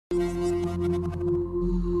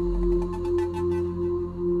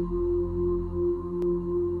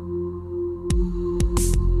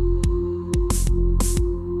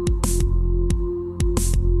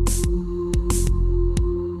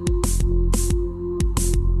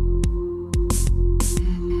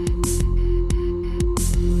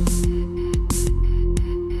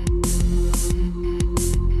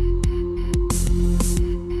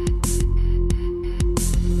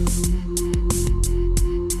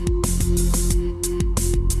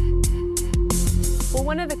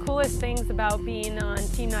One of the coolest things about being on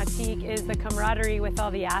Team Nautique is the camaraderie with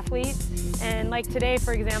all the athletes. And like today,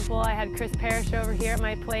 for example, I had Chris Parrish over here at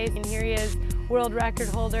my place, and here he is, world record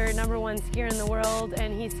holder, #1 skier in the world,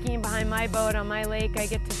 and he's skiing behind my boat on my lake. I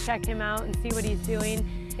get to check him out and see what he's doing.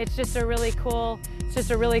 It's just a really cool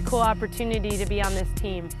opportunity to be on this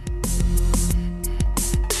team.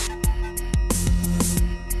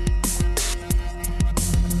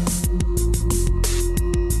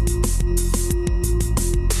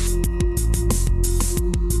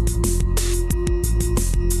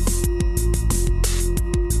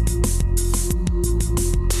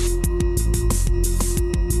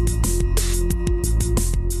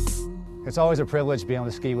 It's always a privilege being able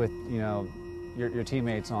to ski with, your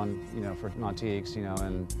teammates on, for Nautiques,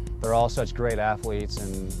 and they're all such great athletes,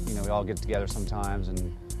 and, we all get together sometimes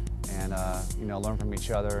and learn from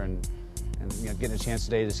each other, and getting a chance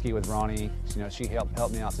today to ski with Ronnie, she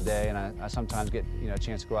helped me out today, and I sometimes get, a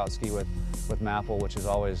chance to go out and ski with Maple, which is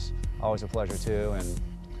always a pleasure too, and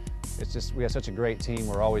it's just, we have such a great team.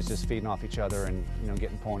 We're always just feeding off each other and,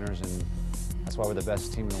 getting pointers, and that's why we're the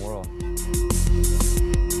best team in the world.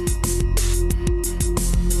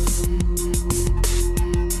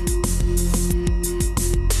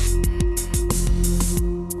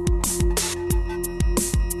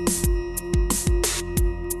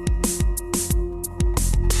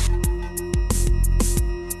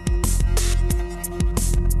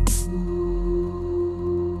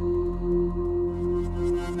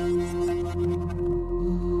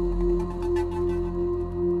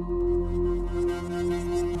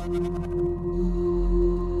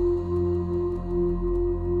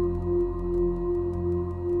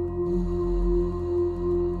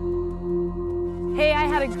 Hey, I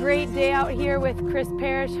had a great day out here with Chris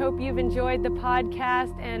Parrish. Hope you've enjoyed the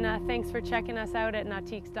podcast, and thanks for checking us out at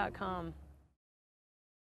Nautiques.com.